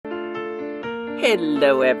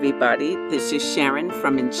Hello, everybody. This is Sharon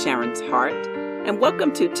from In Sharon's Heart, and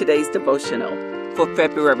welcome to today's devotional for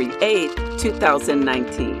February 8th,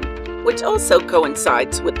 2019, which also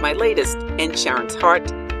coincides with my latest In Sharon's Heart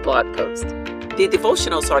blog post. The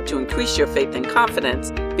devotionals are to increase your faith and confidence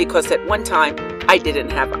because at one time I didn't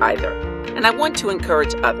have either, and I want to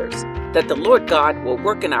encourage others that the Lord God will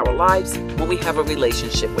work in our lives when we have a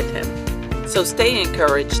relationship with Him. So stay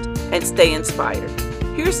encouraged and stay inspired.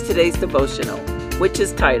 Here's today's devotional, which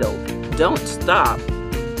is titled, Don't Stop,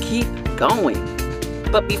 Keep Going.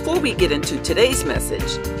 But before we get into today's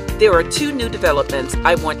message, there are two new developments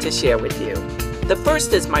I want to share with you. The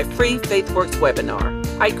first is my free FaithWorks webinar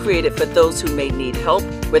I created for those who may need help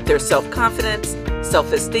with their self-confidence,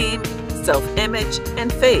 self-esteem, self-image,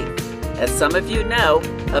 and faith. As some of you know,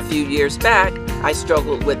 a few years back, I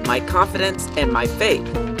struggled with my confidence and my faith.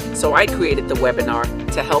 So I created the webinar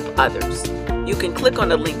to help others. You can click on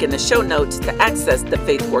the link in the show notes to access the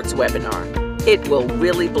FaithWorks webinar. It will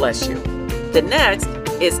really bless you. The next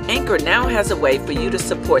is Anchor now has a way for you to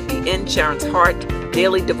support the In Sharon's Heart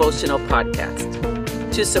Daily Devotional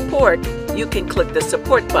Podcast. To support, you can click the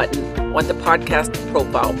support button on the podcast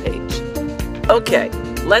profile page. Okay,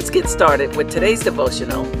 let's get started with today's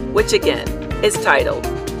devotional, which again is titled,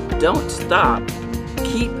 Don't Stop,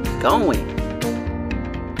 Keep Going.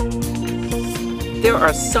 There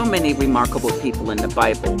are so many remarkable people in the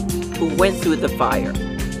Bible who went through the fire,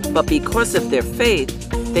 but because of their faith,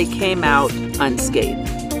 they came out unscathed.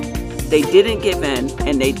 They didn't give in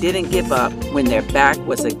and they didn't give up when their back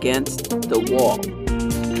was against the wall.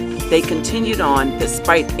 They continued on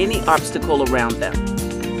despite any obstacle around them.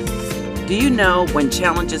 Do you know when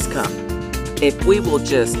challenges come, if we will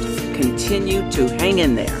just continue to hang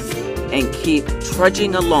in there and keep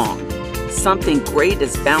trudging along, something great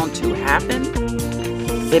is bound to happen?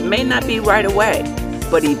 It may not be right away,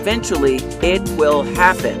 but eventually it will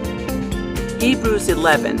happen. Hebrews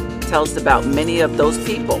 11 tells about many of those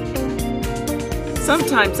people.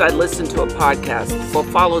 Sometimes I listen to a podcast or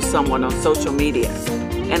follow someone on social media,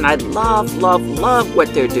 and I love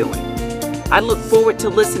what they're doing. I look forward to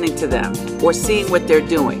listening to them or seeing what they're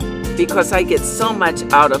doing because I get so much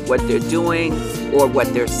out of what they're doing or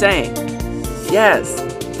what they're saying. Yes,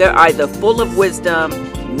 they're either full of wisdom,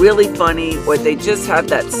 really funny, or they just have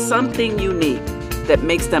that something unique that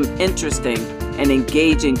makes them interesting and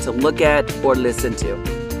engaging to look at or listen to.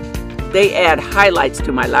 They add highlights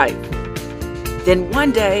to my life. Then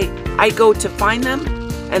one day I go to find them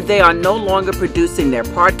and they are no longer producing their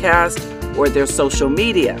podcast or their social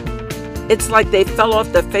media. It's like they fell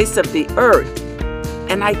off the face of the earth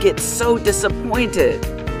and I get so disappointed.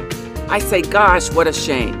 I say, gosh, what a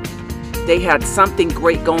shame. They had something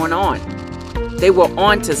great going on. They were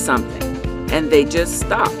on to something, and they just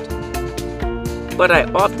stopped. But I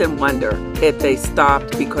often wonder if they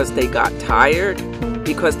stopped because they got tired,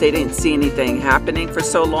 because they didn't see anything happening for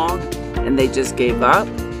so long, and they just gave up.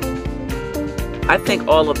 I think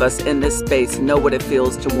all of us in this space know what it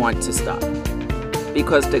feels to want to stop,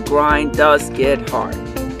 because the grind does get hard.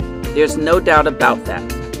 There's no doubt about that.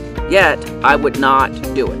 Yet, I would not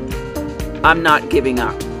do it. I'm not giving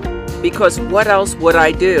up, because what else would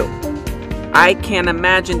I do? I can't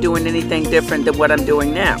imagine doing anything different than what I'm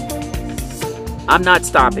doing now. I'm not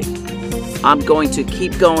stopping. I'm going to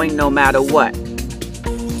keep going no matter what.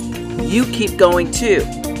 You keep going too,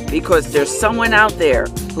 because there's someone out there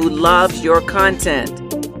who loves your content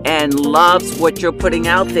and loves what you're putting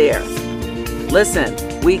out there. Listen,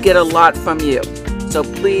 we get a lot from you, so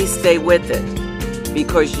please stay with it,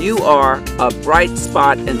 because you are a bright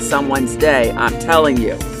spot in someone's day, I'm telling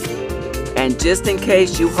you. And just in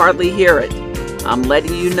case you hardly hear it, I'm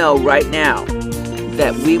letting you know right now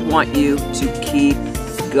that we want you to keep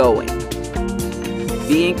going.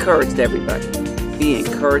 Be encouraged, everybody. Be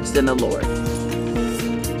encouraged in the Lord.